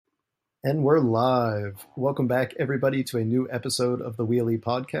And we're live. Welcome back, everybody, to a new episode of the Wheelie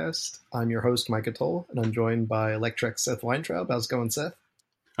Podcast. I'm your host, Mike Atoll, and I'm joined by Electrek Seth Weintraub. How's it going, Seth?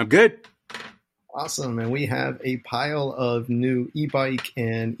 I'm good. Awesome. And we have a pile of new e-bike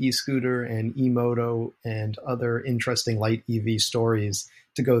and e-scooter and e-moto and other interesting light EV stories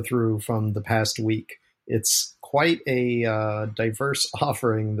to go through from the past week. It's quite a diverse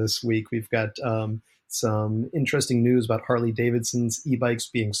offering this week. We've got some interesting news about Harley Davidson's e-bikes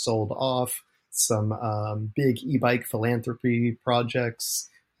being sold off, some big e-bike philanthropy projects,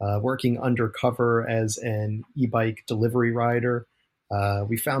 working undercover as an e-bike delivery rider.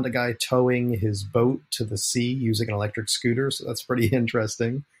 We found a guy towing his boat to the sea using an electric scooter, so that's pretty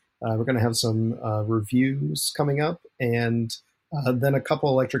interesting. We're going to have some reviews coming up, and then a couple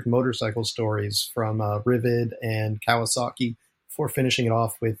electric motorcycle stories from Rivid and Kawasaki before finishing it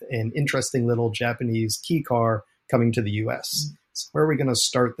off with an interesting little Japanese kei car coming to the U.S. So where are we going to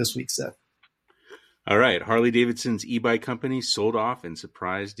start this week, Seth? All right. Harley Davidson's e-bike company sold off in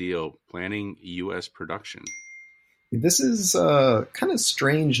surprise deal, planning U.S. production. This is kind of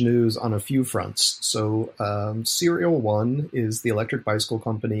strange news on a few fronts. So Serial One is the electric bicycle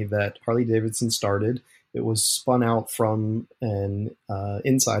company that Harley Davidson started. It was spun out from an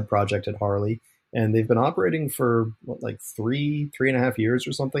inside project at Harley, and they've been operating for, three and a half years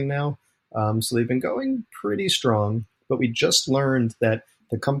or something now. So they've been going pretty strong, but we just learned that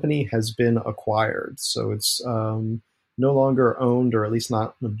the company has been acquired. So it's no longer owned, or at least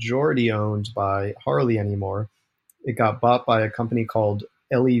not majority owned, by Harley anymore. It got bought by a company called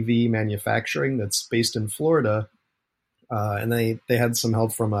LEV Manufacturing that's based in Florida, and they had some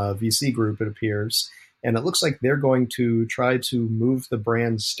help from a VC group, it appears. And it looks like they're going to try to move the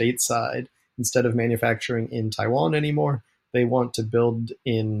brand stateside. Instead of manufacturing in Taiwan anymore, they want to build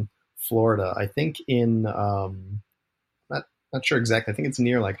in Florida. I think in, not sure exactly, I think it's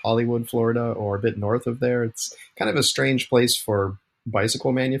near like Hollywood, Florida, or a bit north of there. It's kind of a strange place for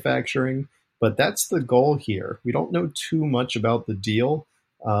bicycle manufacturing. But that's the goal here. We don't know too much about the deal.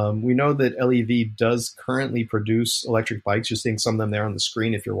 We know that LEV does currently produce electric bikes. You're seeing some of them there on the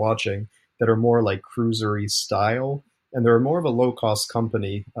screen if you're watching, that are more like cruisery style. And they're more of a low-cost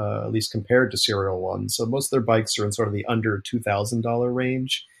company, at least compared to Serial One. So most of their bikes are in sort of the under $2,000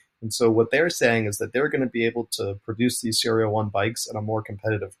 range. And so what they're saying is that they're going to be able to produce these Serial One bikes at a more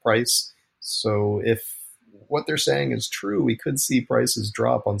competitive price. So if what they're saying is true, we could see prices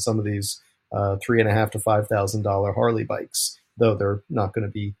drop on some of these $3,500 to $5,000 Harley bikes, though they're not going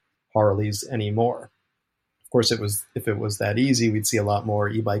to be Harleys anymore. Of course, if it was that easy, we'd see a lot more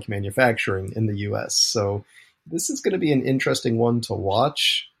e-bike manufacturing in the U.S. So this is going to be an interesting one to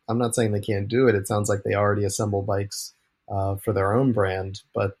watch. I'm not saying they can't do it. It sounds like they already assemble bikes for their own brand,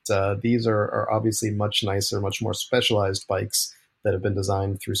 but these are obviously much nicer, much more specialized bikes that have been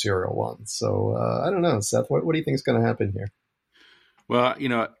designed through Serial One. So I don't know, Seth, what do you think is going to happen here? Well,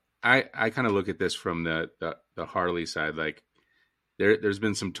 I kind of look at this from the Harley side. Like there's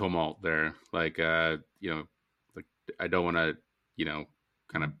been some tumult there. Like I don't want to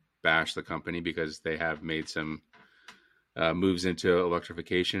kind of bash the company because they have made some moves into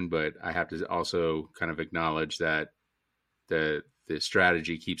electrification, but I have to also kind of acknowledge that the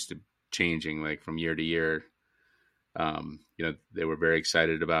strategy keeps changing, like from year to year. They were very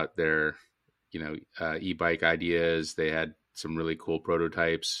excited about their e-bike ideas. They had some really cool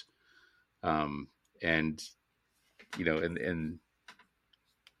prototypes. And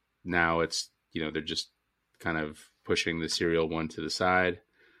now it's, they're just kind of pushing the Serial One to the side.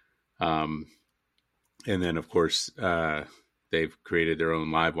 And then of course, they've created their own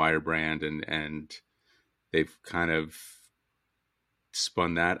Livewire brand and they've kind of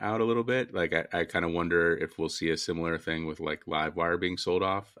spun that out a little bit. Like I kind of wonder if we'll see a similar thing with like Livewire being sold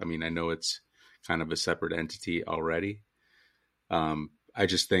off. I mean, I know it's kind of a separate entity already. I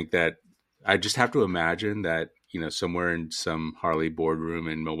just think that I just have to imagine that, somewhere in some Harley boardroom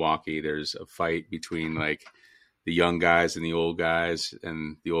in Milwaukee, there's a fight between like the young guys and the old guys.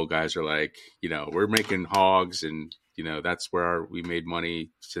 And the old guys are like, we're making hogs and, that's where we made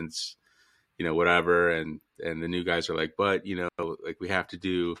money since, whatever. And the new guys are like, but, like we have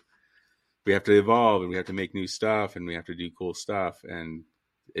to evolve and we have to make new stuff and we have to do cool stuff. And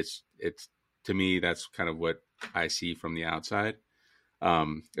it's to me, that's kind of what I see from the outside.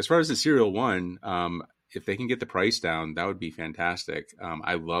 As far as the Serial One, if they can get the price down, that would be fantastic.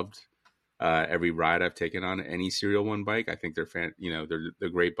 I loved every ride I've taken on any Serial One bike. I think they're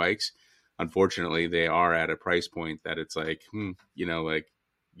great bikes. Unfortunately, they are at a price point that it's like, like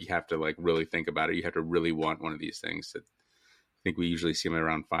you have to like really think about it. You have to really want one of these things. I think we usually see them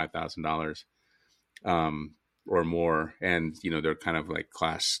around $5,000 or more, and they're kind of like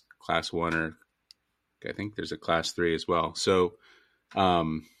class class 1, or I think there's a class 3 as well. So,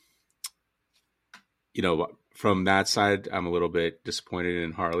 um, from that side, I'm a little bit disappointed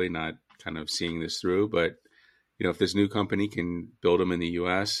in Harley not kind of seeing this through. But if this new company can build them in the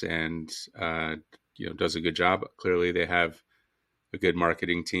U.S. and does a good job, clearly they have a good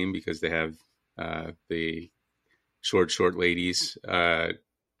marketing team because they have the short ladies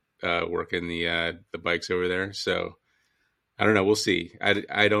working the bikes over there. So I don't know. We'll see.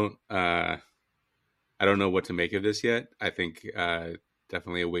 I don't know what to make of this yet. I think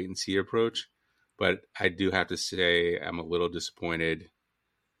definitely a wait and see approach. But I do have to say I'm a little disappointed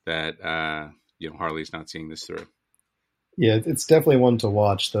that Harley's not seeing this through. Yeah, it's definitely one to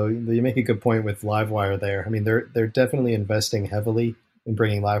watch, though. You make a good point with Livewire there. I mean, they're definitely investing heavily in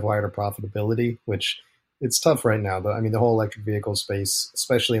bringing Livewire to profitability, which it's tough right now. Though I mean, the whole electric vehicle space,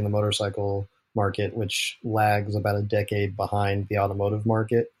 especially in the motorcycle market, which lags about a decade behind the automotive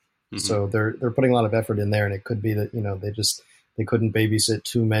market. Mm-hmm. So they're putting a lot of effort in there, and it could be that they couldn't babysit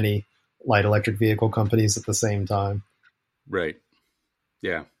too many light electric vehicle companies at the same time. Right.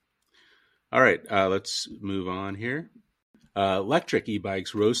 Yeah. All right. Let's move on here. Electric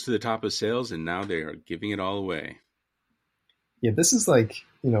e-bikes rose to the top of sales, and now they are giving it all away. Yeah, this is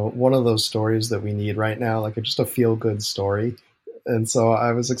one of those stories that we need right now, just a feel-good story. And so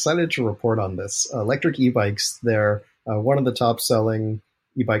I was excited to report on this. Electric e-bikes, they're one of the top-selling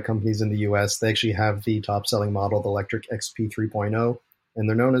e-bike companies in the US. They actually have the top-selling model, the Electric XP 3.0, and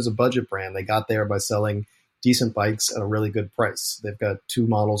they're known as a budget brand. They got there by selling decent bikes at a really good price. They've got 2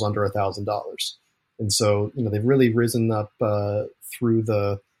 models under $1,000. And so, they've really risen up through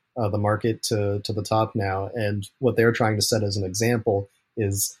the market to the top now. And what they're trying to set as an example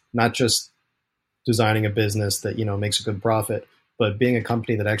is not just designing a business that, makes a good profit, but being a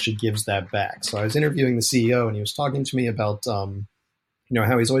company that actually gives that back. So I was interviewing the CEO, and he was talking to me about,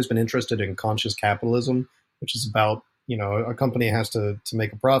 how he's always been interested in conscious capitalism, which is about, a company has to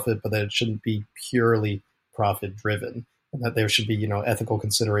make a profit, but that it shouldn't be purely profit driven, and that there should be, ethical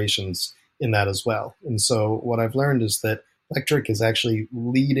considerations in that as well. And so what I've learned is that electric is actually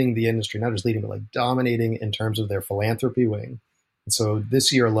leading the industry, not just leading, but dominating in terms of their philanthropy wing. And so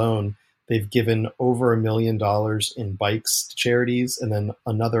this year alone, they've given over $1 million in bikes to charities, and then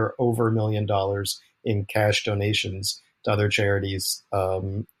another over $1 million in cash donations to other charities,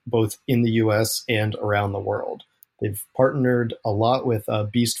 both in the U.S. and around the world. They've partnered a lot with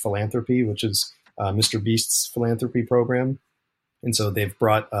Beast Philanthropy, which is Mr. Beast's philanthropy program. And so they've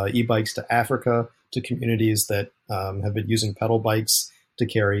brought e-bikes to Africa, to communities that have been using pedal bikes to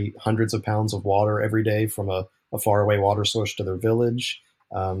carry hundreds of pounds of water every day from a faraway water source to their village.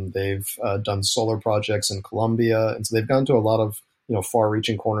 They've done solar projects in Colombia. And so they've gone to a lot of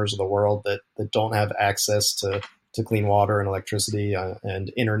far-reaching corners of the world that don't have access to clean water and electricity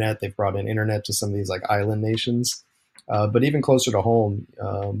and internet. They've brought in internet to some of these island nations. But even closer to home,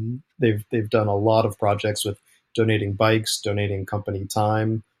 they've done a lot of projects with donating bikes, donating company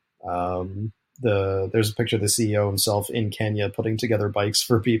time. There's a picture of the CEO himself in Kenya putting together bikes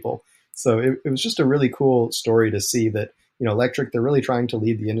for people. So it was just a really cool story to see that, electric, they're really trying to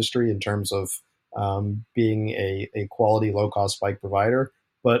lead the industry in terms of being a quality, low-cost bike provider.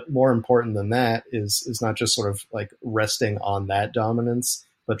 But more important than that is not just sort of resting on that dominance,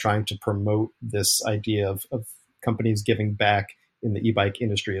 but trying to promote this idea of companies giving back in the e-bike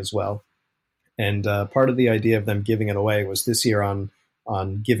industry as well. And part of the idea of them giving it away was this year on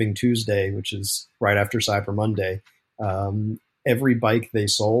Giving Tuesday, which is right after Cyber Monday. Every bike they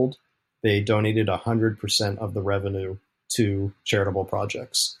sold, they donated 100% of the revenue to charitable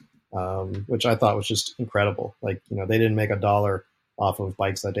projects, which I thought was just incredible. They didn't make $1 off of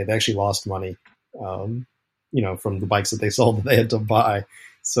bikes that day. They actually lost money, from the bikes that they sold that they had to buy.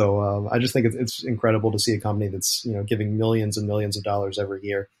 So I just think it's incredible to see a company that's, giving millions and millions of dollars every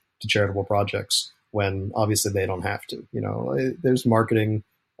year to charitable projects when obviously they don't have to. There's marketing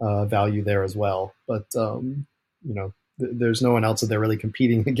value there as well, but there's no one else that they're really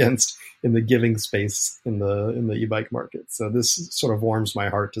competing against in the giving space in the e-bike market. So this sort of warms my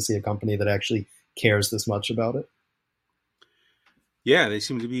heart to see a company that actually cares this much about it. Yeah, they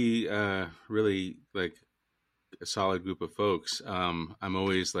seem to be really a solid group of folks. I'm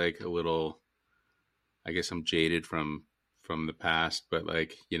always a little, I guess I'm jaded from the past, but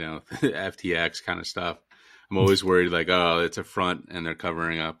FTX kind of stuff. I'm always worried it's a front and they're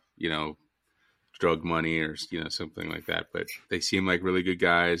covering up, drug money or, something like that. But they seem like really good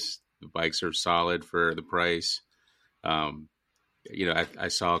guys. The bikes are solid for the price. I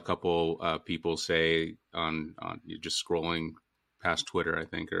saw a couple people say on just scrolling past Twitter, I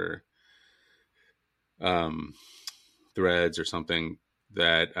think, or Threads or something,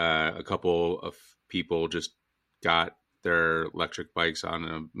 that a couple of people just got their electric bikes on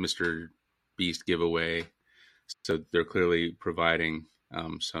a Mr. Beast giveaway. So they're clearly providing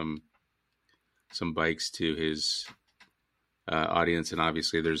some bikes to his audience, and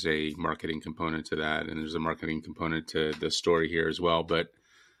obviously there's a marketing component to that, and there's a marketing component to the story here as well. But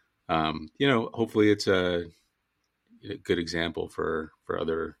hopefully it's a good example for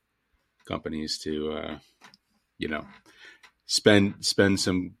other companies to spend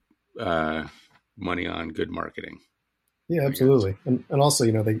some money on good marketing. Yeah, absolutely. And also,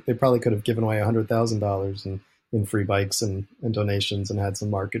 they probably could have given away $100,000 in free bikes and donations and had some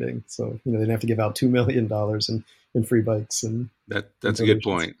marketing. So, they didn't have to give out $2 million in free bikes. And that's a good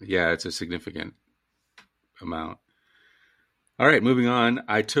point. Yeah, it's a significant amount. All right, moving on.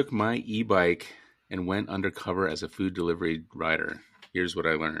 I took my e-bike and went undercover as a food delivery rider. Here's what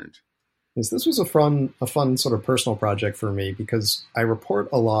I learned. Yes, this was a fun sort of personal project for me because I report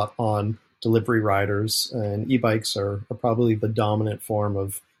a lot on delivery riders, and e-bikes are probably the dominant form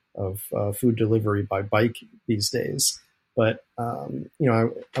of food delivery by bike these days. But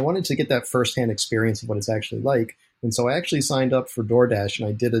I wanted to get that firsthand experience of what it's actually like, and so I actually signed up for DoorDash, and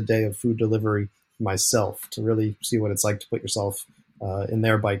I did a day of food delivery myself to really see what it's like to put yourself in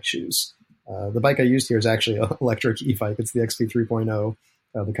their bike shoes. The bike I used here is actually an electric e-bike. It's the XP 3.0.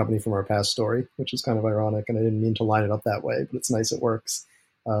 The company from our past story, which is kind of ironic, and I didn't mean to line it up that way, but it's nice it works.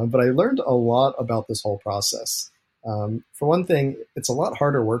 But I learned a lot about this whole process. For one thing, it's a lot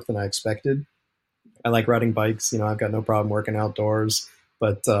harder work than I expected. I like riding bikes. I've got no problem working outdoors,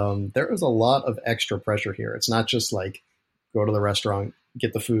 but there is a lot of extra pressure here. It's not just like go to the restaurant,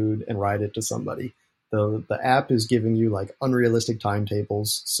 get the food, and ride it to somebody. The app is giving you like unrealistic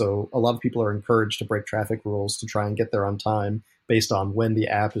timetables, so a lot of people are encouraged to break traffic rules to try and get there on time based on when the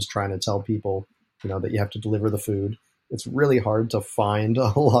app is trying to tell people, that you have to deliver the food. It's really hard to find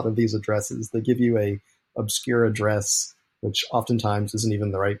a lot of these addresses. They give you a obscure address, which oftentimes isn't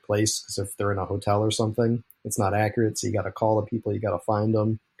even the right place, because if they're in a hotel or something, it's not accurate. So you got to call the people, you got to find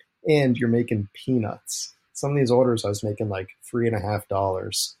them, and you're making peanuts. Some of these orders I was making like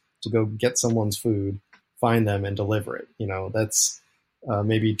 $3.50 to go get someone's food, find them, and deliver it. That's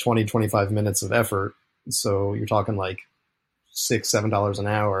maybe 20, 25 minutes of effort. So you're talking like $6, $7 an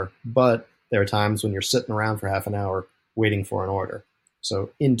hour, but there are times when you're sitting around for half an hour waiting for an order. So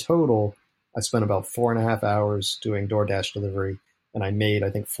in total, I spent about 4.5 hours doing DoorDash delivery, and I made, I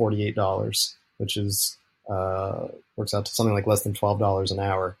think, $48, which is works out to something like less than $12 an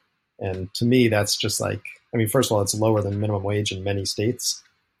hour. And to me, that's just like, first of all, it's lower than minimum wage in many states,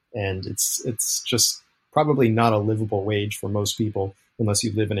 and it's just probably not a livable wage for most people unless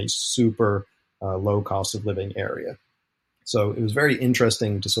you live in a super low cost of living area. So it was very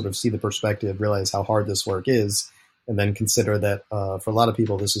interesting to sort of see the perspective, realize how hard this work is, and then consider that for a lot of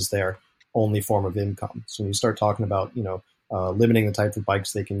people, this is their only form of income. So when you start talking about, limiting the type of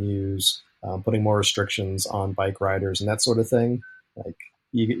bikes they can use, putting more restrictions on bike riders and that sort of thing, like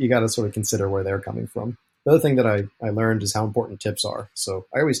you got to sort of consider where they're coming from. The other thing that I learned is how important tips are. So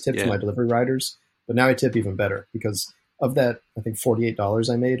I always tip for my delivery riders, but now I tip even better because of that, I think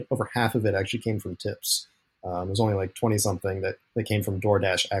 $48 I made, over half of it actually came from tips. It was only like 20 something that came from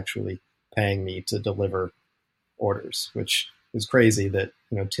DoorDash actually paying me to deliver orders, which is crazy that,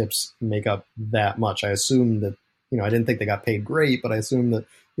 tips make up that much. I assume that, I didn't think they got paid great, but I assume that,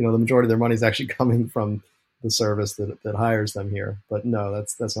 the majority of their money is actually coming from the service that hires them here. But no,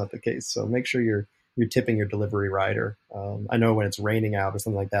 that's not the case. So make sure you're tipping your delivery rider. I know when it's raining out or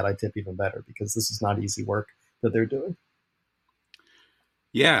something like that, I tip even better because this is not easy work that they're doing.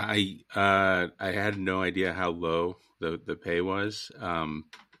 Yeah, I had no idea how low the pay was,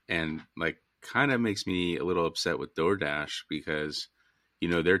 and like kind of makes me a little upset with DoorDash because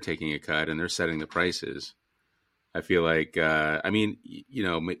they're taking a cut and they're setting the prices. I feel like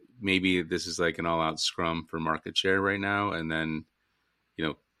maybe this is like an all out scrum for market share right now, and then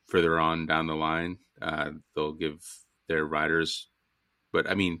further on down the line they'll give their riders. But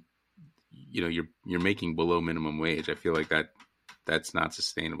you're making below minimum wage. I feel like that's not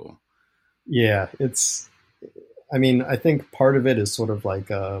sustainable. Yeah, I think part of it is sort of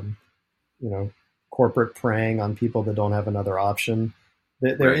like, corporate preying on people that don't have another option.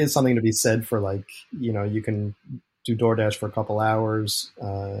 There is something to be said for like, you can do DoorDash for a couple hours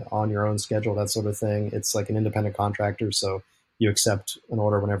on your own schedule, that sort of thing. It's like an independent contractor, so you accept an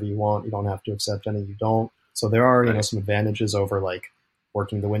order whenever you want. You don't have to accept any you don't. So there are, some advantages over like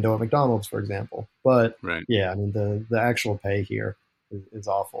working the window at McDonald's, for example. But yeah, the actual pay here is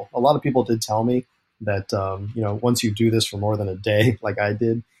awful. A lot of people did tell me that, once you do this for more than a day, like I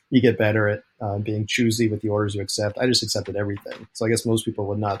did, you get better at being choosy with the orders you accept. I just accepted everything. So I guess most people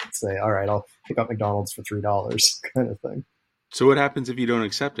would not say, all right, I'll pick up McDonald's for $3 kind of thing. So what happens if you don't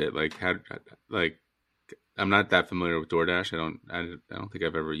accept it? Like how? Like I'm not that familiar with DoorDash. I don't think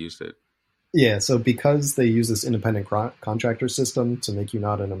I've ever used it. Yeah, so because they use this independent contractor system to make you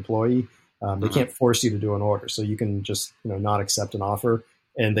not an employee, they Uh-huh. can't force you to do an order. So you can just not accept an offer,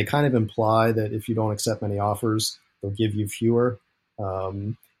 and they kind of imply that if you don't accept many offers, they'll give you fewer.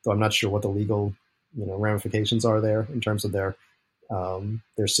 Though I'm not sure what the legal ramifications are there in terms of their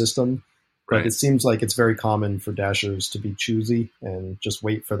system. But Right. it seems like it's very common for dashers to be choosy and just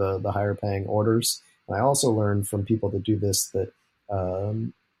wait for the higher paying orders. And I also learned from people that do this that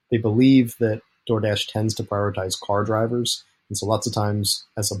they believe that DoorDash tends to prioritize car drivers. And so lots of times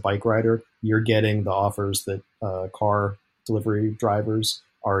as a bike rider, you're getting the offers that car delivery drivers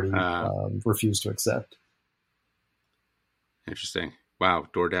already Uh, refuse to accept. Interesting. Wow.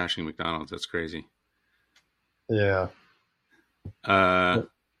 Door dashing McDonald's. That's crazy. Yeah, Uh, but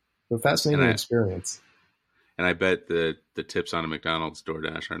a and fascinating I experience. and I bet the tips on a McDonald's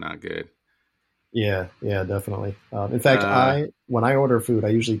DoorDash are not good. Yeah, yeah, definitely. In fact, Uh, when I order food, I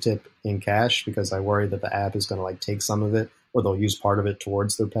usually tip in cash because I worry that the app is going to like take some of it, or they'll use part of it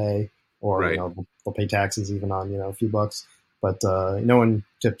towards their pay, or right. they'll pay taxes even on a few bucks. But no one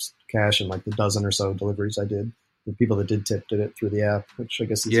tips cash in like the dozen or so deliveries I did. The people that did tip did it through the app, which I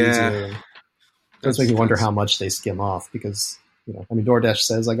guess is Yeah. easier. And it does make me wonder That's how much they skim off because I mean, DoorDash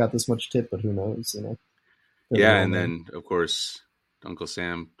says I got this much tip, but who knows? They're the yeah. And middleman. then of course Uncle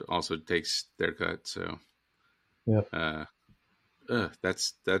Sam also takes their cut. So Yep. uh,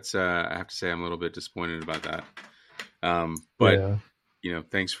 that's I have to say I'm a little bit disappointed about that. But Yeah.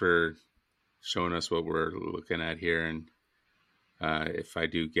 thanks for showing us what we're looking at here. And if I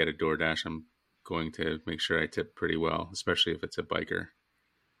do get a DoorDash, I'm going to make sure I tip pretty well, especially if it's a biker.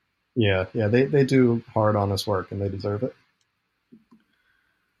 Yeah. Yeah. They do hard, honest work, and they deserve it.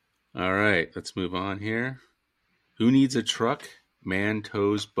 All right, let's move on here. Who needs a truck? Man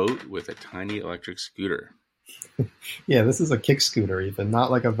tows boat with a tiny electric scooter. Yeah, this is a kick scooter, even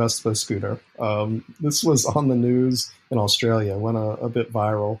not like a Vespa scooter. This was on the news in Australia, went a bit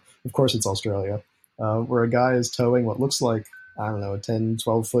viral. Of course, it's Australia, where a guy is towing what looks like, I don't know, a 10,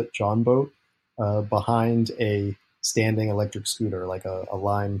 12-foot John boat behind a standing electric scooter, like a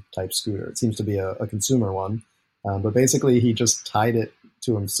Lime type scooter. It seems to be a consumer one. But basically, he just tied it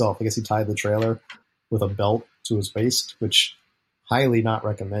to himself. I guess he tied the trailer with a belt to his waist, which highly not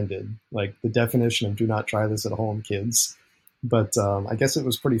recommended. Like the definition of do not try this at home, kids. But I guess it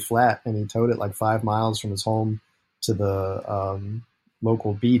was pretty flat, and he towed it like 5 miles from his home to the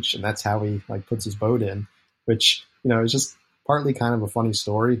local beach, and that's how he like puts his boat in. Which is just partly kind of a funny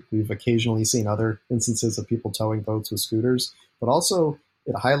story. We've occasionally seen other instances of people towing boats with scooters, but also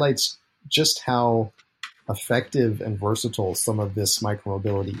it highlights just how effective and versatile some of this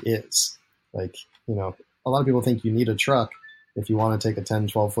micromobility is. Like, a lot of people think you need a truck if you want to take a 10,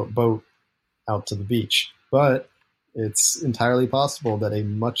 12-foot boat out to the beach. But it's entirely possible that a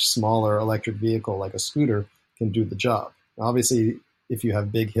much smaller electric vehicle like a scooter can do the job. Obviously, if you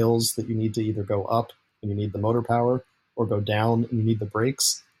have big hills that you need to either go up and you need the motor power or go down and you need the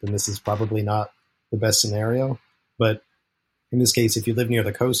brakes, then this is probably not the best scenario. But in this case, if you live near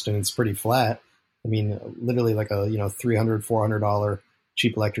the coast and it's pretty flat, I mean, literally like a $300, $400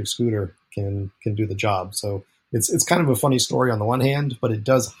 cheap electric scooter can do the job. So it's kind of a funny story on the one hand, but it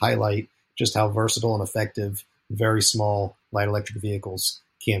does highlight just how versatile and effective very small light electric vehicles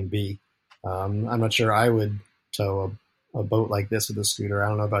can be. I'm not sure I would tow a boat like this with a scooter. I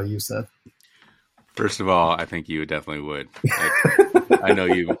don't know about you, Seth. First of all, I think you definitely would. I know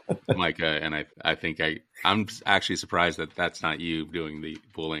you, Micah, and I think I'm actually surprised that that's not you doing the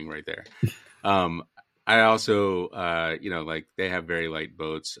pulling right there. I also, like they have very light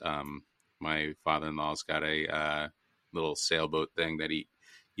boats. My father-in-law's got a little sailboat thing that he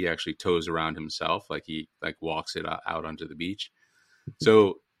actually tows around himself, like he like walks it out onto the beach.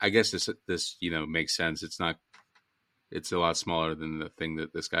 So I guess this makes sense. It's a lot smaller than the thing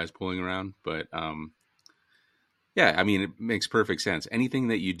that this guy's pulling around, but yeah, I mean it makes perfect sense. Anything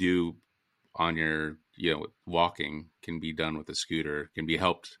that you do on your walking can be done with a scooter, can be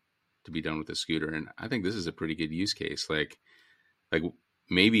helped to be done with a scooter, and I think this is a pretty good use case. Like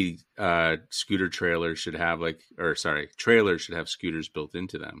maybe scooter trailers should have trailers should have scooters built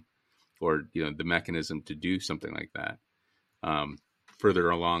into them, or the mechanism to do something like that. Um,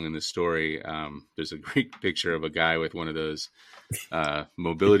 Further along in the story, there's a great picture of a guy with one of those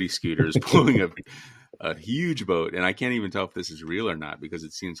mobility scooters pulling a huge boat, and I can't even tell if this is real or not because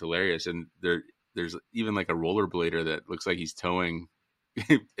it seems hilarious. And there's even like a rollerblader that looks like he's towing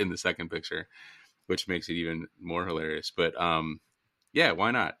in the second picture, which makes it even more hilarious. But yeah,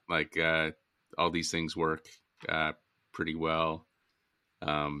 why not? Like all these things work pretty well.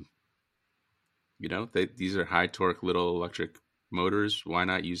 Um, these are high torque little electric motors. Why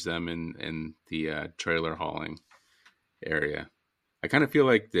not use them in the trailer hauling area? I kind of feel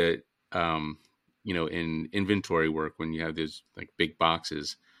like that, in inventory work, when you have those like big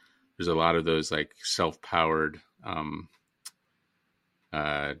boxes, there's a lot of those like self-powered,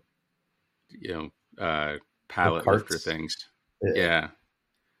 uh, you Like pallet lifter carts. things. Yeah. Yeah.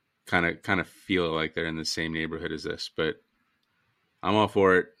 Kind of feel like they're in the same neighborhood as this, but I'm all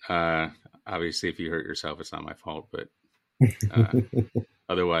for it. Obviously if you hurt yourself, it's not my fault, but, uh,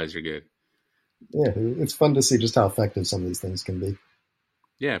 otherwise you're good. Yeah, it's fun to see just how effective some of these things can be.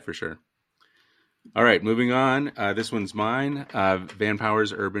 Yeah, for sure. All right, moving on. This one's mine. Van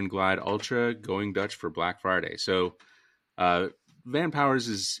Powers Urban Glide Ultra going Dutch for Black Friday. So, Van Powers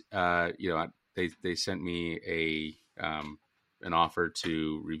is, they sent me an offer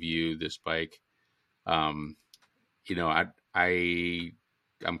to review this bike. Um, you know,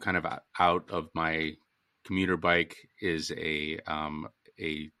 I'm kind of out of my commuter bike. Is a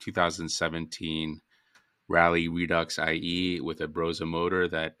 2017 Rally Redux IE with a Broza motor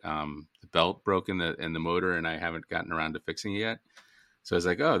that the belt broke in the motor, and I haven't gotten around to fixing it yet. So I was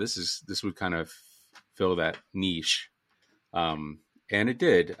like, oh, this would kind of fill that niche, and it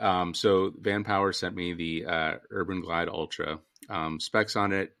did. So Van Power sent me the Urban Glide Ultra. Specs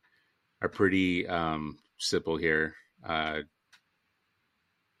on it are pretty simple here.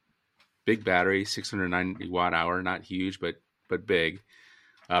 Big battery, 690 watt hour, not huge, but big.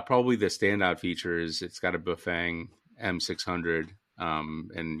 Probably the standout feature is it's got a Bafang M600,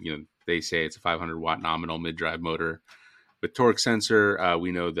 and they say it's a 500 watt nominal mid drive motor with torque sensor.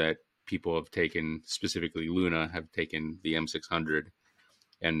 We know that people have taken, specifically Luna, have taken the M600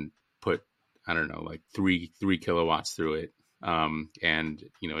 and put, I don't know, like three kilowatts through it, and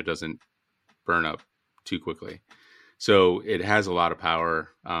it doesn't burn up too quickly. So it has a lot of power.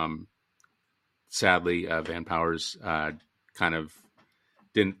 Sadly, Van Powers kind of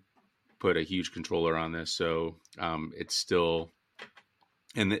didn't put a huge controller on this, so it's still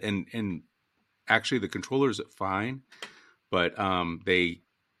and actually the controller's fine, but they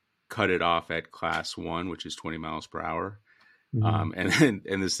cut it off at class 1, which is 20 miles per hour. Mhm.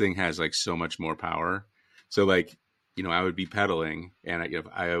 And this thing has like so much more power. So like, I would be pedaling, and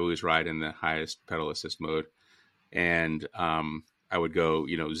I always ride in the highest pedal assist mode, and I would go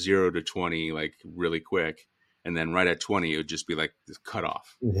 0 to 20 like really quick, and then right at 20 it would just be like this cut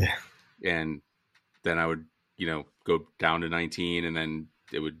off, Yeah. and then I would go down to 19, and then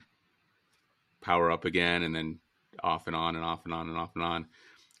it would power up again, and then off and on and off and on and off and on,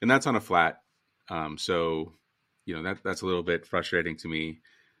 and that's on a flat. So that's a little bit frustrating to me.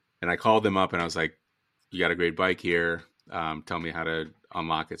 And I called them up and I was like, you got a great bike here. Tell me how to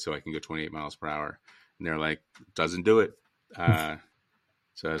unlock it so I can go 28 miles per hour. And they're like, doesn't do it.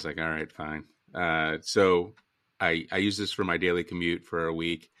 So I was like, all right, fine. So I use this for my daily commute for a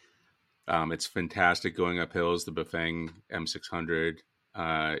week. It's fantastic going up hills. The Bafang M600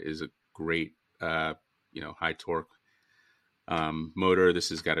 is a great, high torque motor. This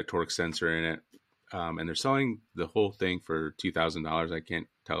has got a torque sensor in it. And they're selling the whole thing for $2,000. I can't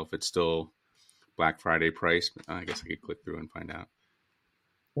tell if it's still Black Friday price, but I guess I could click through and find out.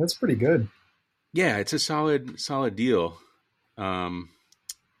 That's pretty good. Yeah, it's a solid deal. Um,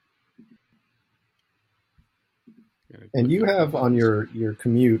 And you have on your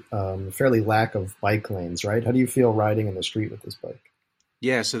commute a fairly lack of bike lanes, right? How do you feel riding in the street with this bike?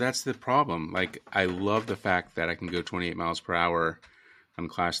 Yeah, so that's the problem. Like, I love the fact that I can go 28 miles per hour on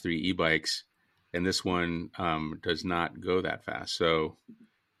class 3 e-bikes, and this one does not go that fast. So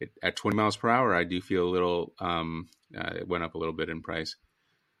at 20 miles per hour, I do feel a little, it went up a little bit in price.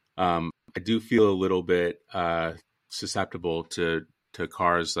 I do feel a little bit susceptible to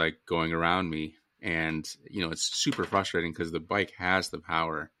cars like going around me. And, it's super frustrating because the bike has the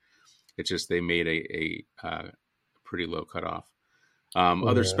power. It's just they made a pretty low cutoff.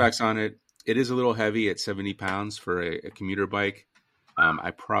 Other Yeah. specs on it, it is a little heavy at 70 pounds for a commuter bike. I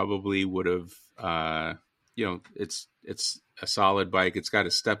probably would have, it's a solid bike. It's got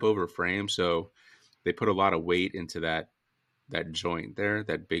a step over frame, so they put a lot of weight into that joint there,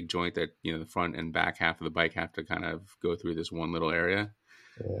 that big joint that the front and back half of the bike have to kind of go through this one little area.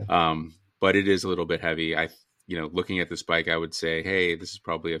 Yeah. But it is a little bit heavy. Looking at this bike, I would say, hey, this is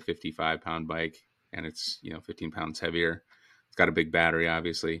probably a 55-pound bike, and it's 15 pounds heavier. It's got a big battery,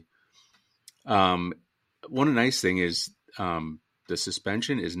 obviously. One nice thing is the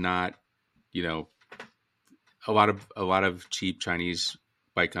suspension is not, a lot of cheap Chinese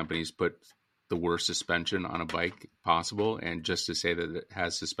bike companies put the worst suspension on a bike possible, and just to say that it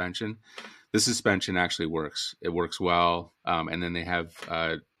has suspension, the suspension actually works. It works well, and then they have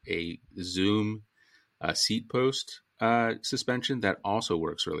a Zoom seat post suspension that also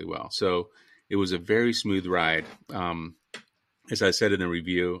works really well. So it was a very smooth ride. As I said in the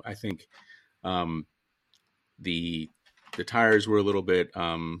review, I think the tires were a little bit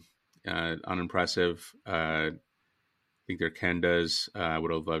unimpressive. I think they're Kendas. I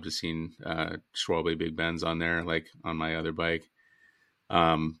would have loved to seen Schwalbe Big Bends on there, like on my other bike.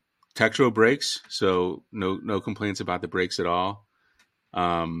 Tektro brakes, so no complaints about the brakes at all.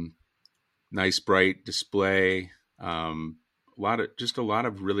 Nice bright display. A lot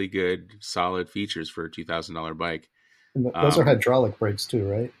of really good solid features for a $2,000 bike. And those are hydraulic brakes too,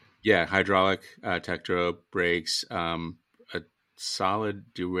 right? Yeah, hydraulic Tektro brakes. A solid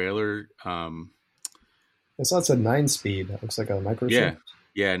derailleur. I saw it said 9-speed. It looks like a micro shift.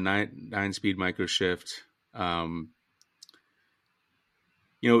 Yeah, nine-speed micro shift.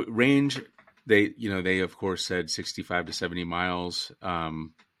 Range. They of course said 65 to 70 miles.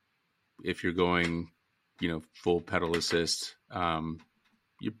 If you're going, full pedal assist,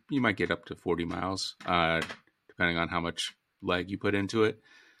 you might get up to 40 miles, depending on how much leg you put into it.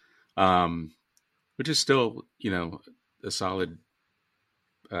 Which is still, a solid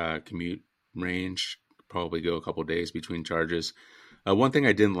commute range. Probably go a couple days between charges. One thing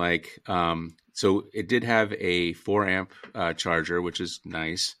I didn't like, so it did have a 4 amp charger, which is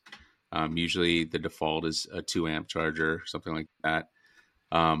nice. Usually the default is a 2 amp charger, something like that,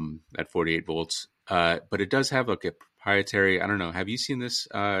 at 48 volts. But it does have like a proprietary, I don't know, have you seen this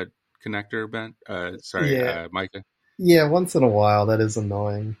connector, Ben? Micah? Yeah, once in a while. That is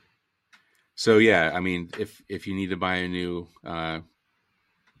annoying. So yeah, I mean, if you need to buy a new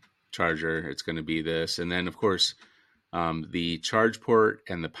charger, it's going to be this. And then of course, the charge port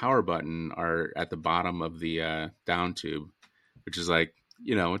and the power button are at the bottom of the down tube, which is like,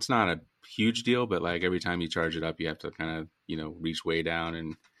 it's not a huge deal, but like every time you charge it up, you have to kind of, reach way down,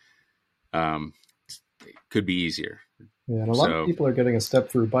 and it could be easier. Yeah, and a lot of people are getting a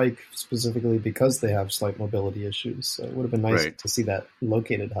step-through bike specifically because they have slight mobility issues. So it would have been nice to see that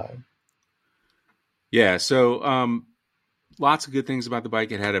located high. Yeah, so lots of good things about the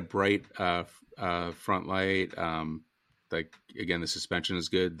bike. It had a bright front light. Like again, the suspension is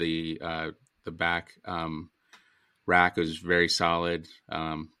good. The back rack is very solid.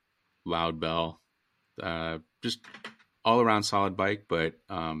 Loud bell. Just all around solid bike, but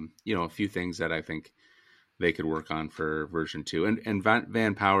a few things that I think they could work on for version 2. And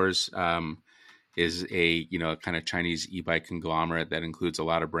Van Powers is a kind of Chinese e-bike conglomerate that includes a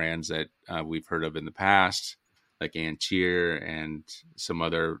lot of brands that we've heard of in the past, like Antier and some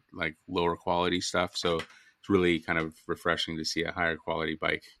other like lower quality stuff. So it's really kind of refreshing to see a higher quality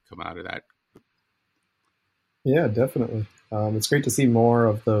bike come out of that. Yeah, definitely. It's great to see more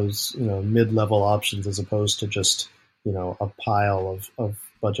of those, mid-level options as opposed to just, a pile of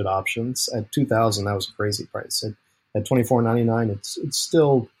budget options. At $2,000, that was a crazy price. At $2,499, it's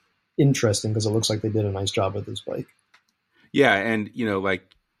still interesting because it looks like they did a nice job with this bike. Yeah, and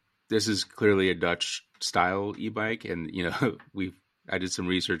this is clearly a Dutch style e-bike, and I did some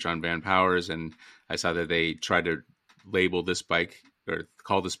research on Van Powers, and I saw that they tried to label this bike or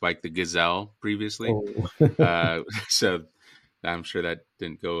call this bike the Gazelle previously. Oh. So I'm sure that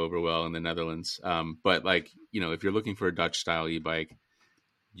didn't go over well in the Netherlands. But if you're looking for a Dutch style e-bike,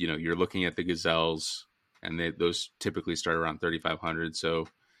 you're looking at the Gazelles, and those typically start around 3,500. So,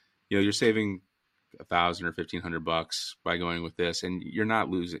 you're saving $1,000 or $1,500 by going with this, and you're not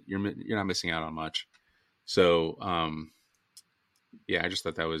losing. You're not missing out on much. So, I just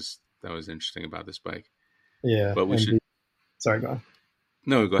thought that was interesting about this bike. Yeah, but sorry, go on.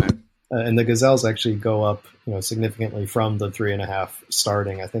 No, go ahead. And the Gazelles actually go up, significantly from the 3.5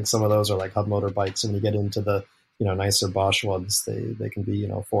 starting. I think some of those are like hub motor bikes, and when you get into the, nicer Bosch ones, they can be,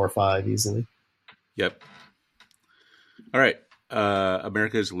 4 or 5 easily. Yep. All right.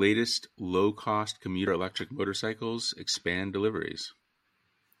 America's latest low-cost commuter electric motorcycles expand deliveries.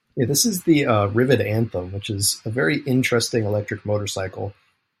 Yeah, this is the Rivet Anthem, which is a very interesting electric motorcycle.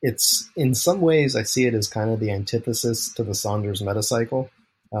 It's, in some ways, I see it as kind of the antithesis to the Saunders Metacycle.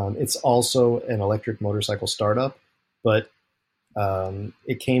 It's also an electric motorcycle startup, but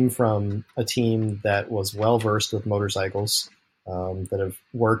it came from a team that was well-versed with motorcycles, that have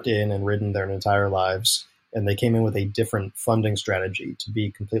worked in and ridden their entire lives, and they came in with a different funding strategy to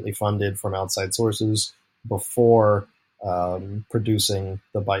be completely funded from outside sources before producing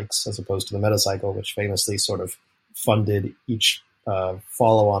the bikes, as opposed to the Metacycle, which famously sort of funded each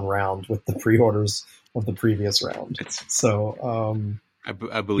follow-on round with the pre-orders of the previous round. So I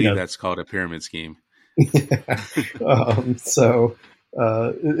you believe know, that's called a pyramid scheme. so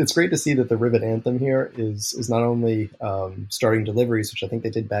it's great to see that the Rivet Anthem here is not only starting deliveries, which I think they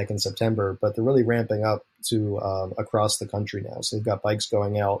did back in September, but they're really ramping up to across the country now. So they've got bikes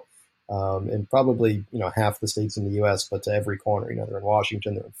going out in probably half the states in the U.S., but to every corner. They're in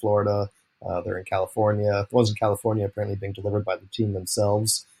Washington, they're in Florida, they're in California. The ones in California apparently being delivered by the team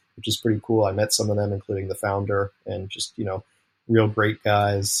themselves, which is pretty cool. I met some of them, including the founder, and just real great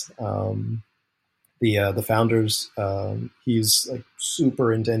guys. The founders, he's like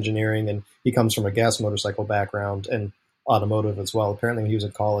super into engineering, and he comes from a gas motorcycle background and automotive as well. Apparently, when he was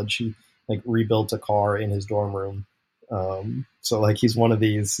in college, he like rebuilt a car in his dorm room. So like he's one of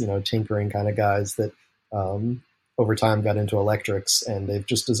these tinkering kind of guys that over time got into electrics, and they've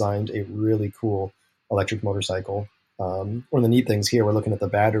just designed a really cool electric motorcycle. One of the neat things here, we're looking at the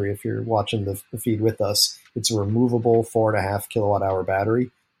battery. If you're watching the feed with us, it's a removable 4.5 kilowatt hour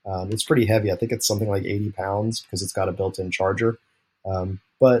battery. It's pretty heavy. I think it's something like 80 pounds because it's got a built-in charger.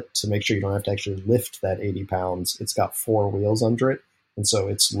 But to make sure you don't have to actually lift that 80 pounds, it's got 4 wheels under it. And so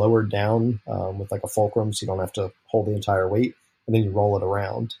it's lowered down with like a fulcrum, so you don't have to hold the entire weight. And then you roll it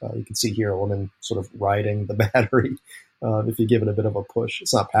around. You can see here a woman sort of riding the battery if you give it a bit of a push.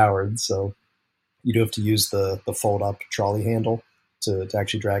 It's not powered, so you do have to use the fold-up trolley handle to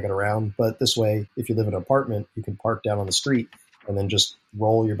actually drag it around. But this way, if you live in an apartment, you can park down on the street and then just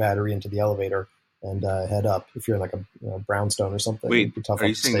roll your battery into the elevator and head up. If you're in like a brownstone or something, Wait, it'd be tough are up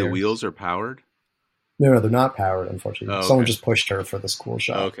you the saying stairs. the wheels are powered? No, they're not powered, unfortunately. Oh, Someone okay. just pushed her for this cool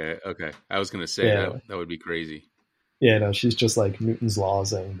shot. Okay. I was going to say Yeah. that would be crazy. Yeah, no, she's just like Newton's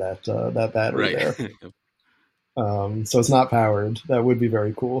lawsing that battery Right. there. So it's not powered. That would be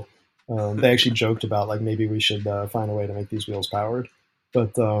very cool. They actually joked about like maybe we should find a way to make these wheels powered,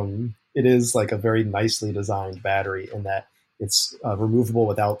 but it is like a very nicely designed battery in that it's removable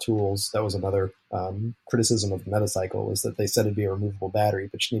without tools. That was another criticism of the Metacycle, was that they said it'd be a removable battery,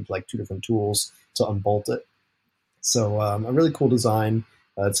 but you need like 2 different tools to unbolt it. So a really cool design.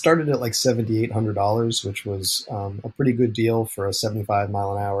 It started at like $7,800, which was a pretty good deal for a 75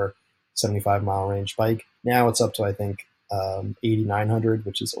 mile an hour, 75 mile range bike. Now it's up to, I think, 8,900,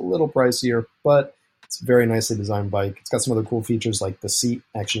 which is a little pricier, but it's a very nicely designed bike. It's got some other cool features, like the seat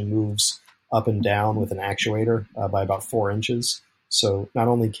actually moves up and down with an actuator by about 4 inches. So not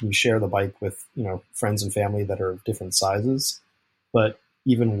only can you share the bike with friends and family that are of different sizes, but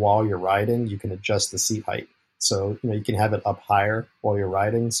even while you're riding, you can adjust the seat height. So you can have it up higher while you're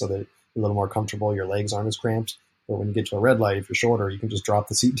riding, so that you're a little more comfortable. Your legs aren't as cramped. But when you get to a red light, if you're shorter, you can just drop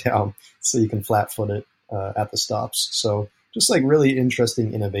the seat down so you can flat foot it at the stops. So just like really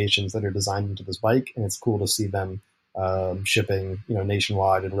interesting innovations that are designed into this bike, and it's cool to see them shipping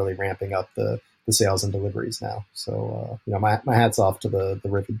nationwide and really ramping up the sales and deliveries now. So my hat's off to the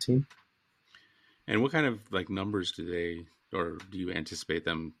Rivet team. And what kind of like numbers do you anticipate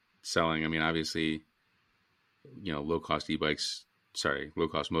them selling? I mean, obviously, low cost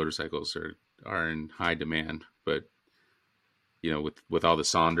motorcycles are in high demand, but with all the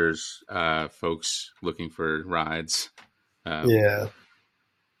Saunders folks looking for rides, what do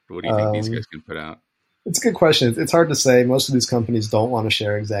you think these guys can put out? It's a good question. It's hard to say. Most of these companies don't want to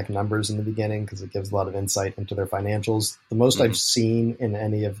share exact numbers in the beginning because it gives a lot of insight into their financials. The most I've seen in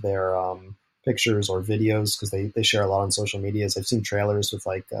any of their pictures or videos, because they share a lot on social media, is I've seen trailers with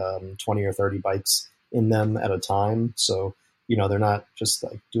like 20 or 30 bikes in them at a time. So, they're not just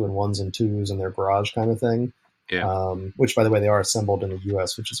like doing 1s and 2s in their garage kind of thing. Yeah. Which, by the way, they are assembled in the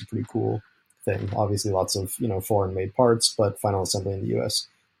U.S., which is a pretty cool thing. Obviously, lots of foreign-made parts, but final assembly in the U.S.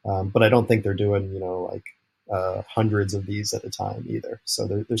 But I don't think they're doing hundreds of these at a time either. So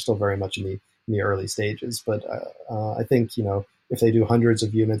they're still very much in the early stages. But I think if they do hundreds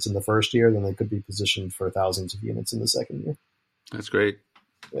of units in the first year, then they could be positioned for thousands of units in the second year. That's great.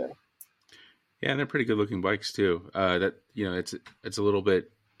 Yeah. Yeah, and they're pretty good looking bikes too. It's a little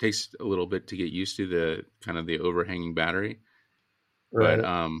bit, takes a little bit to get used to the kind of the overhanging battery. Right.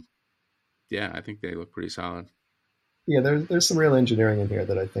 But yeah, I think they look pretty solid. Yeah, there's some real engineering in here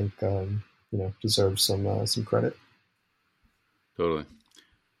that I think deserves some credit. Totally.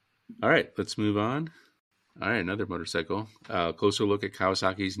 All right, let's move on. All right, another motorcycle. Closer look at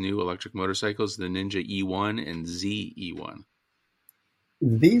Kawasaki's new electric motorcycles, the Ninja E1 and Z E1.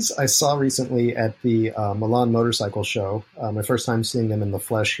 These I saw recently at the Milan Motorcycle Show. My first time seeing them in the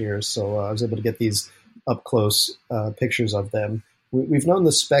flesh here, so I was able to get these up close pictures of them. We've known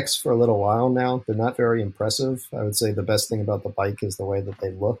the specs for a little while now. They're not very impressive. I would say the best thing about the bike is the way that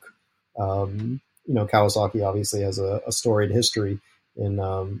they look. Kawasaki obviously has a storied history in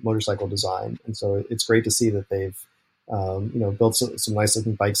motorcycle design, and so it's great to see that they've Built some nice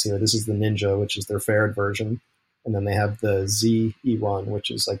looking bikes here. This is the Ninja, which is their fared version. And then they have the Z E1, which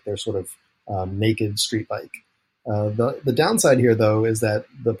is like their sort of naked street bike. The downside here, though, is that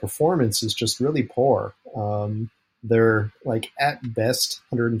the performance is just really poor. They're like at best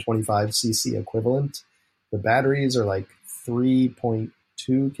 125cc equivalent. The batteries are like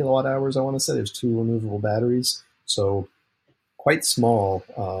 3.2 kilowatt hours, I want to say. There's two removable batteries. So quite small,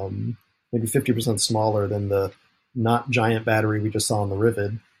 maybe 50% smaller than the not giant battery we just saw on the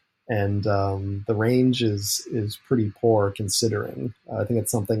Rivet. And the range is pretty poor considering. I think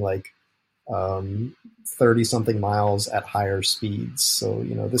it's something like 30 something miles at higher speeds. So,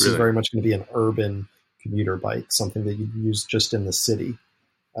 this is very much going to be an urban commuter bike, something that you use just in the city.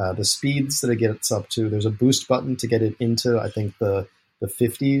 The speeds that it gets up to, there's a boost button to get it into, I think, the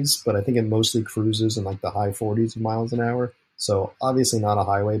 50s, but I think it mostly cruises in like the high 40s of miles an hour. So obviously not a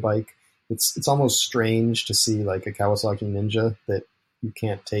highway bike. It's almost strange to see like a Kawasaki Ninja that you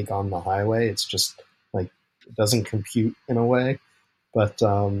can't take on the highway. It's just like, it doesn't compute in a way. But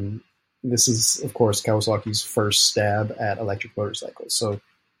this is, of course, Kawasaki's first stab at electric motorcycles. So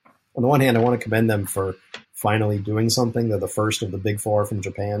on the one hand, I want to commend them for finally doing something. They're the first of the big four from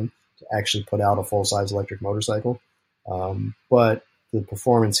Japan to actually put out a full-size electric motorcycle. But the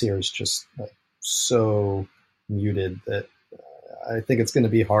performance here is just like so muted that I think it's going to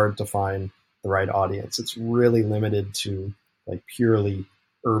be hard to find the right audience. It's really limited to like purely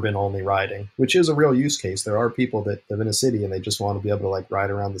urban-only riding, which is a real use case. There are people that live in a city and they just want to be able to like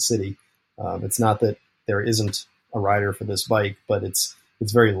ride around the city. It's not that there isn't a rider for this bike, but it's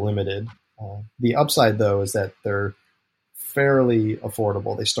very limited. The upside, though, is that they're fairly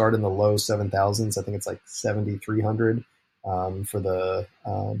affordable. They start in the low 7,000s. I think it's like 7,300 for the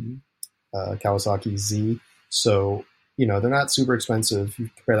Kawasaki Z. So, they're not super expensive. You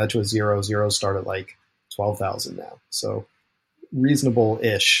compare that to a Zero. Zeros start at like 12,000 now. So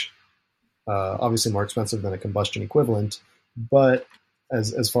reasonable-ish. Obviously more expensive than a combustion equivalent, but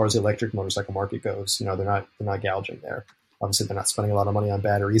as far as the electric motorcycle market goes, they're not gouging there. Obviously, they're not spending a lot of money on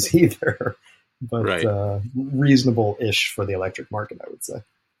batteries either, but reasonable-ish for the electric market, I would say.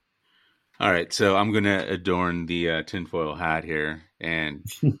 All right, so I'm going to adorn the tinfoil hat here. And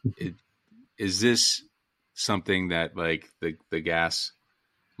is this something that like the gas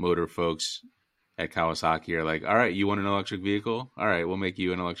motor folks at Kawasaki are like, all right, you want an electric vehicle? All right, we'll make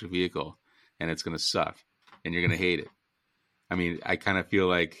you an electric vehicle, and it's going to suck, and you're going to hate it. I mean, I kind of feel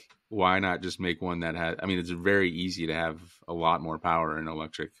like, why not just make one that has, it's very easy to have a lot more power in an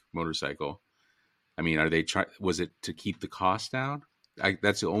electric motorcycle. I mean, was it to keep the cost down?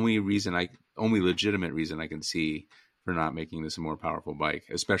 That's the only legitimate reason I can see for not making this a more powerful bike,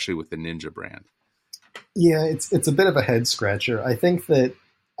 especially with the Ninja brand. Yeah, it's a bit of a head scratcher. I think that,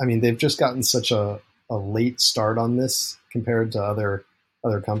 they've just gotten such a late start on this compared to other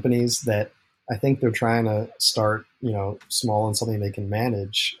companies that I think they're trying to start, small and something they can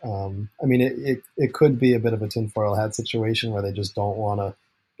manage. It could be a bit of a tinfoil hat situation where they just don't want to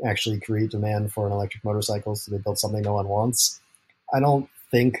actually create demand for an electric motorcycle, so they build something no one wants. I don't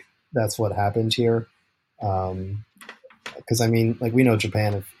think that's what happened here. Because we know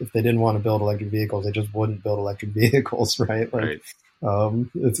Japan, if they didn't want to build electric vehicles, they just wouldn't build electric vehicles, right? Right.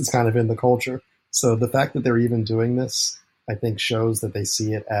 It's kind of in the culture. So the fact that they're even doing this, I think, shows that they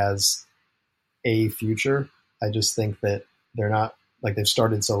see it as a future. I just think that they're not, like, they've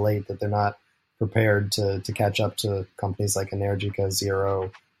started so late that they're not prepared to catch up to companies like Energica,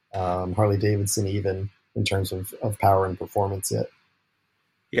 Zero, Harley Davidson, even in terms of power and performance yet.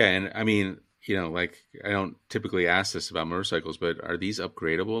 Yeah, and I don't typically ask this about motorcycles, but are these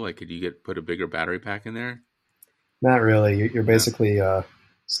upgradable? Like, could you put a bigger battery pack in there? Not really. You're basically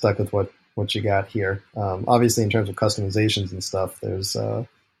stuck with what you got here. Obviously, in terms of customizations and stuff, there's a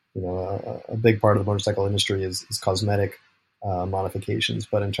big part of the motorcycle industry is cosmetic modifications.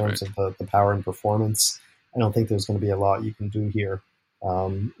 But in terms of the power and performance, I don't think there's going to be a lot you can do here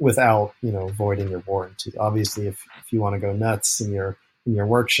without voiding your warranty. Obviously, if you want to go nuts in your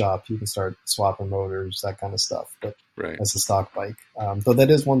workshop, you can start swapping motors, that kind of stuff. But as a stock bike, though, that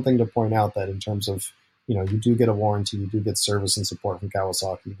is one thing to point out, that in terms of you do get a warranty, you do get service and support from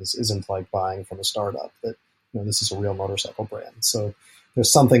Kawasaki. This isn't like buying from a startup. That this is a real motorcycle brand. So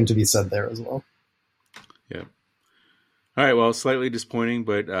there's something to be said there as well. Yeah. All right. Well, slightly disappointing,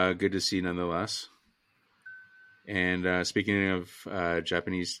 but good to see nonetheless. And speaking of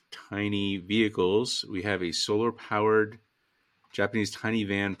Japanese tiny vehicles, we have a solar-powered Japanese tiny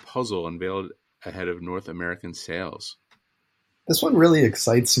van puzzle unveiled ahead of North American sales. This one really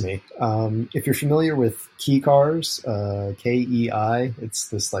excites me. If you're familiar with kei cars, KEI, it's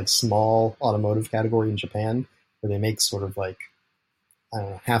this like small automotive category in Japan. where they make sort of like, I don't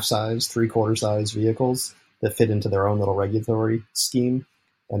know, half size, three-quarter size vehicles that fit into their own little regulatory scheme.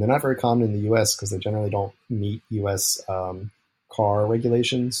 And they're not very common in the US because they generally don't meet US car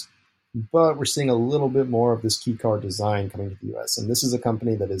regulations. But we're seeing a little bit more of this key car design coming to the US. And this is a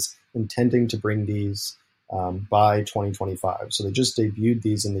company that is intending to bring these by 2025. So they just debuted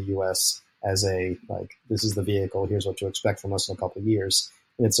these in the US as a, like, this is the vehicle, here's what to expect from us in a couple of years.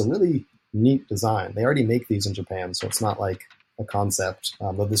 And it's a really neat design. They already make these in Japan, so it's not like a concept,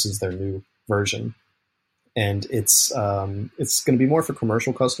 but this is their new version. And it's going to be more for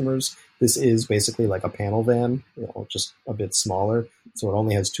commercial customers. This is basically like a panel van, just a bit smaller. So it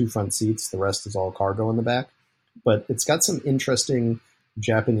only has two front seats. The rest is all cargo in the back. But it's got some interesting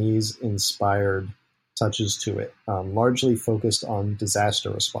Japanese-inspired touches to it, largely focused on disaster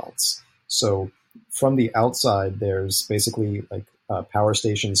response. So from the outside, there's basically like power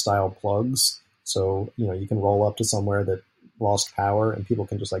station style plugs. So, you can roll up to somewhere that lost power and people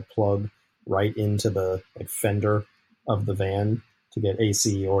can just like plug right into the like fender of the van to get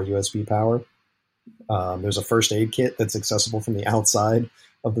AC or USB power. There's a first aid kit that's accessible from the outside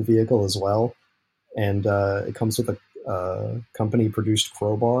of the vehicle as well. And it comes with a company produced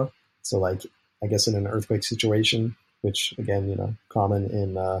crowbar. So like, I guess in an earthquake situation, which again,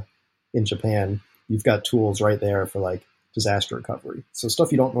 common in Japan, you've got tools right there for like disaster recovery. So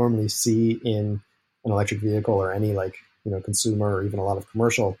stuff you don't normally see in an electric vehicle or any like, consumer or even a lot of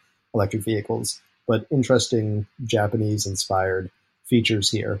commercial electric vehicles, but interesting Japanese inspired features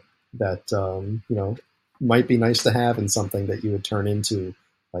here that, might be nice to have and something that you would turn into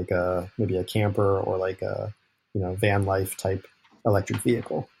like maybe a camper or like a, van life type electric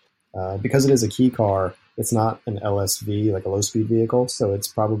vehicle. Because it is a key car, it's not an LSV, like a low speed vehicle. So it's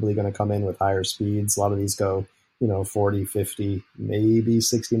probably going to come in with higher speeds. A lot of these go, 40, 50, maybe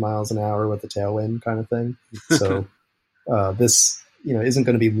 60 miles an hour with a tailwind kind of thing. So this, isn't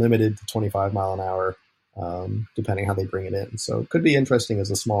going to be limited to 25 mile an hour, depending how they bring it in. So it could be interesting as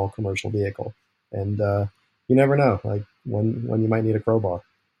a small commercial vehicle. And you never know, like when you might need a crowbar.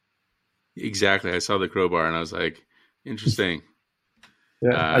 Exactly. I saw the crowbar and I was like, interesting.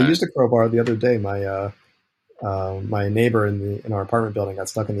 Yeah, I used a crowbar the other day. My neighbor in our apartment building got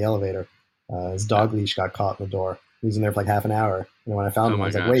stuck in the elevator. His dog leash got caught in the door. He was in there for like half an hour. And when I found him, I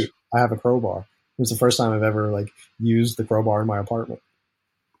was like, wait, I have a crowbar. It was the first time I've ever like used the crowbar in my apartment.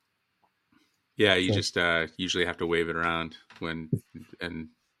 Yeah, you just usually have to wave it around and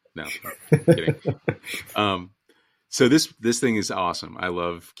no, kidding. So this thing is awesome. I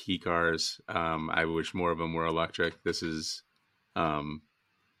love key cars. I wish more of them were electric. This is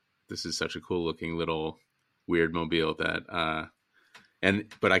such a cool looking little weird mobile that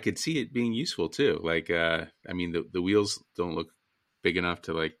but I could see it being useful too. Like the wheels don't look big enough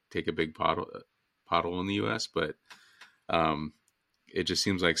to like take a big pothole in the US, but it just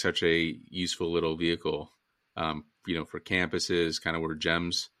seems like such a useful little vehicle, for campuses, kind of where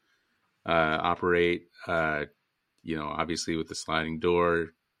GEMs operate. Obviously with the sliding door,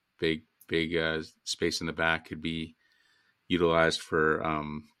 big space in the back could be utilized for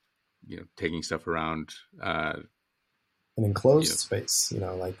taking stuff around. An enclosed space,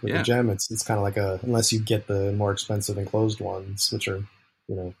 like with the GEM, it's kind of like unless you get the more expensive enclosed ones, which are,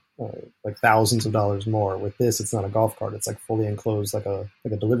 like thousands of dollars more. With this, it's not a golf cart; it's like fully enclosed, like a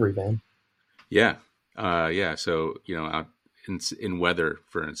delivery van. Yeah, So out in weather,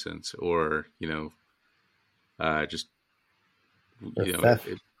 for instance, or just or theft.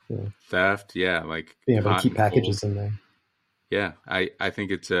 Theft. Yeah, like being able to keep packages in there. Yeah, I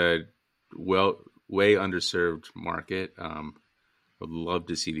think it's a way underserved market. Would love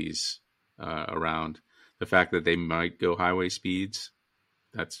to see these around. The fact that they might go highway speeds,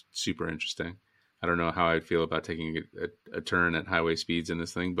 that's super interesting. I don't know how I'd feel about taking a turn at highway speeds in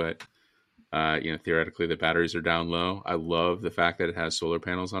this thing, but theoretically the batteries are down low. I love the fact that it has solar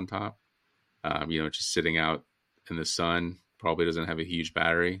panels on top. Just sitting out in the sun, probably doesn't have a huge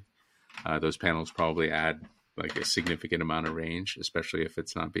battery. Those panels probably add like a significant amount of range, especially if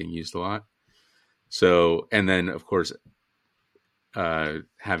it's not being used a lot. So, and then of course,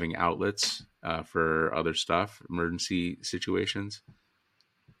 having outlets for other stuff, emergency situations.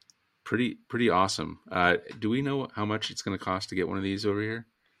 Pretty awesome. Do we know how much it's going to cost to get one of these over here?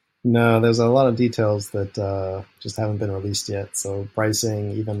 No, there's a lot of details that just haven't been released yet. So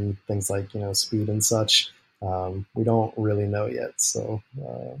pricing, even things like, speed and such, we don't really know yet. So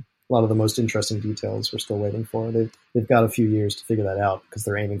a lot of the most interesting details we're still waiting for. They've got a few years to figure that out because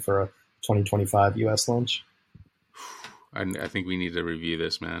they're aiming for a 2025 US launch. I think we need to review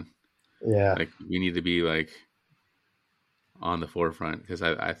this, man. Yeah. Like we need to be like on the forefront because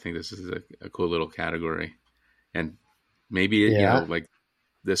I think this is a cool little category. And maybe, Yeah. like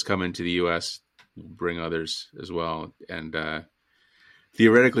this coming to the U.S. will bring others as well. And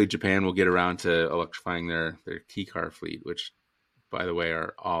theoretically, Japan will get around to electrifying their key car fleet, which, by the way,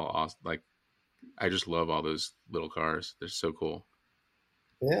 are all awesome. Like, I just love all those little cars. They're so cool.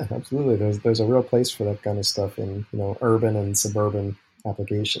 Yeah, absolutely. There's a real place for that kind of stuff in urban and suburban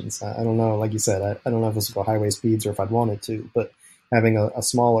applications. I don't know, like you said, I don't know if this will go highway speeds or if I'd want it to, but having a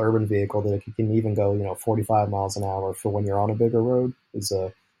small urban vehicle that can even go 45 miles an hour for when you're on a bigger road is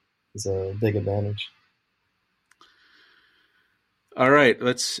a big advantage. All right,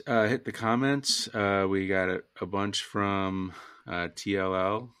 let's hit the comments. We got a bunch from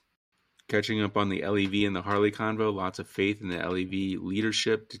TLL. Catching up on the LEV and the Harley convo. Lots of faith in the LEV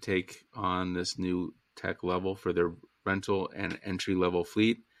leadership to take on this new tech level for their rental and entry level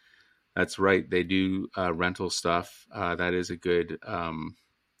fleet. That's right. They do rental stuff. That is a good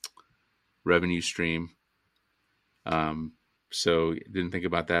revenue stream. So didn't think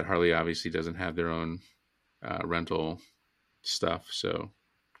about that. Harley obviously doesn't have their own rental stuff. So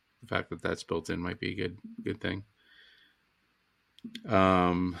the fact that that's built in might be a good thing.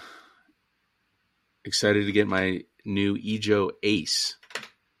 Excited to get my new Ejo Ace.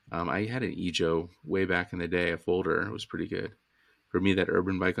 I had an Ejo way back in the day, a folder. It was pretty good. For me, that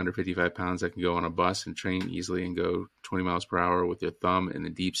urban bike under 55 pounds that can go on a bus and train easily and go 20 miles per hour with your thumb in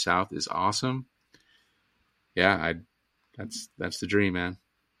the deep south is awesome. Yeah, that's the dream, man.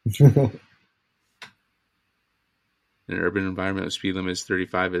 In an urban environment, the speed limit is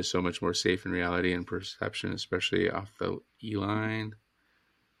 35 is so much more safe in reality and perception, especially off the E-line.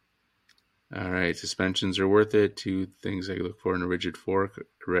 All right, suspensions are worth it. Two things I look for in a rigid fork.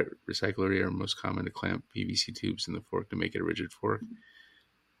 Recyclery are most common to clamp PVC tubes in the fork to make it a rigid fork.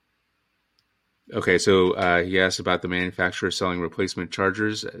 Okay, so he asked about the manufacturer selling replacement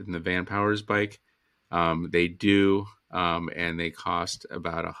chargers in the Van Powers bike. They do, and they cost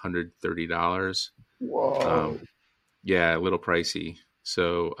about $130. Whoa. Yeah, a little pricey.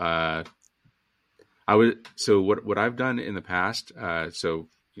 So what I've done in the past,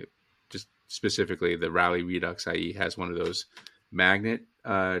 just specifically the Rally Redux IE has one of those magnet.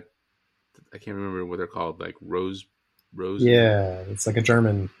 I can't remember what they're called, like rose. Yeah, it's like a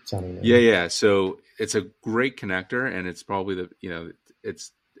German sounding name. Yeah. So it's a great connector, and it's probably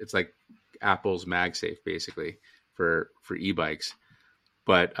it's like Apple's MagSafe basically for e-bikes.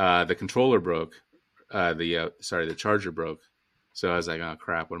 But the controller broke. The charger broke. So I was like, oh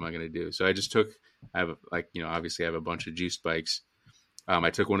crap, what am I going to do? So I just took. Obviously I have a bunch of juiced bikes. I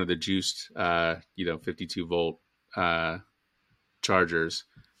took one of the juiced, 52 volt chargers,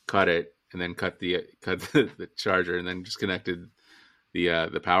 cut it, and then cut the charger, and then just connected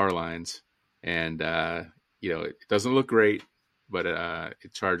the power lines. And it doesn't look great, but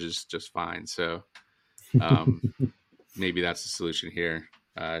it charges just fine. So maybe that's the solution here.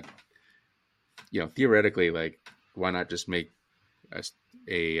 Theoretically, like, why not just make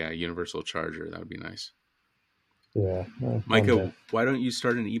a universal charger? That would be nice. Yeah. Micah, why don't you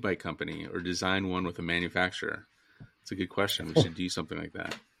start an e-bike company or design one with a manufacturer? It's a good question. We should do something like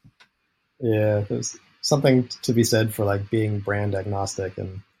that. Yeah, there's something to be said for like being brand agnostic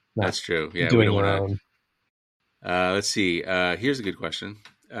and not that's true. Yeah, doing we don't your want own. Let's see. Here's a good question.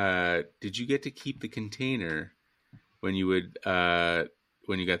 Did you get to keep the container when you got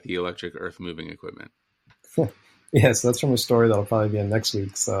the electric earth moving equipment? Yes, that's from a story that'll probably be in next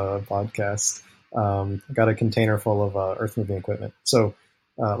week's podcast. I got a container full of earth moving equipment. So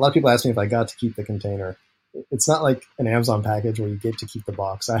a lot of people ask me if I got to keep the container. It's not like an Amazon package where you get to keep the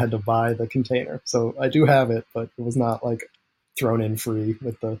box. I had to buy the container. So I do have it, but it was not like thrown in free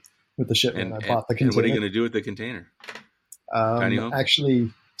with the shipment. I bought the container. And what are you going to do with the container?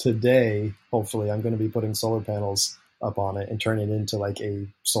 Actually, today, hopefully, I'm going to be putting solar panels up on it and turn it into like a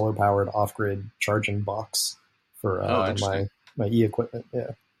solar powered off grid charging box for my e-equipment.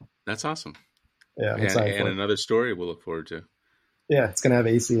 Yeah. That's awesome. Yeah. And another story we'll look forward to. Yeah. It's going to have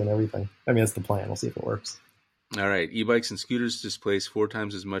AC and everything. I mean, that's the plan. We'll see if it works. All right. E-bikes and scooters displace 4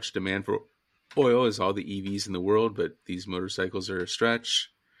 times as much demand for oil as all the EVs in the world, but these motorcycles are a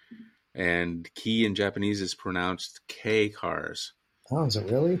stretch. And ki in Japanese is pronounced K cars. Oh, is it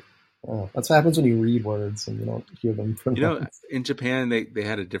really? Oh, that's what happens when you read words and you don't hear them pronounced. In Japan, they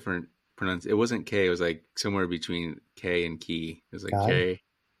had a different pronunciation. It wasn't K. It was like somewhere between K and ki. It was like K,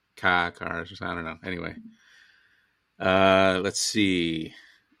 ka, cars. I don't know. Anyway, let's see.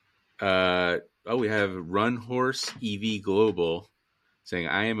 We have Run Horse EV Global saying,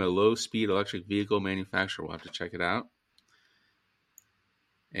 I am a low-speed electric vehicle manufacturer. We'll have to check it out.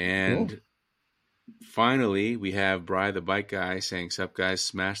 And finally, we have Bri the Bike Guy saying, "Sup guys,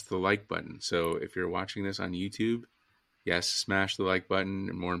 smash the like button." So if you're watching this on YouTube, yes, smash the like button,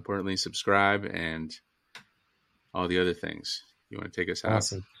 and more importantly, subscribe and all the other things. You want to take us out?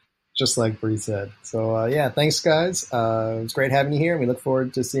 Awesome. Just like Bree said. So, yeah, thanks, guys. It was great having you here, and we look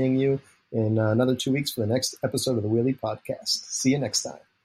forward to seeing you in another 2 weeks for the next episode of the Wheelie Podcast. See you next time.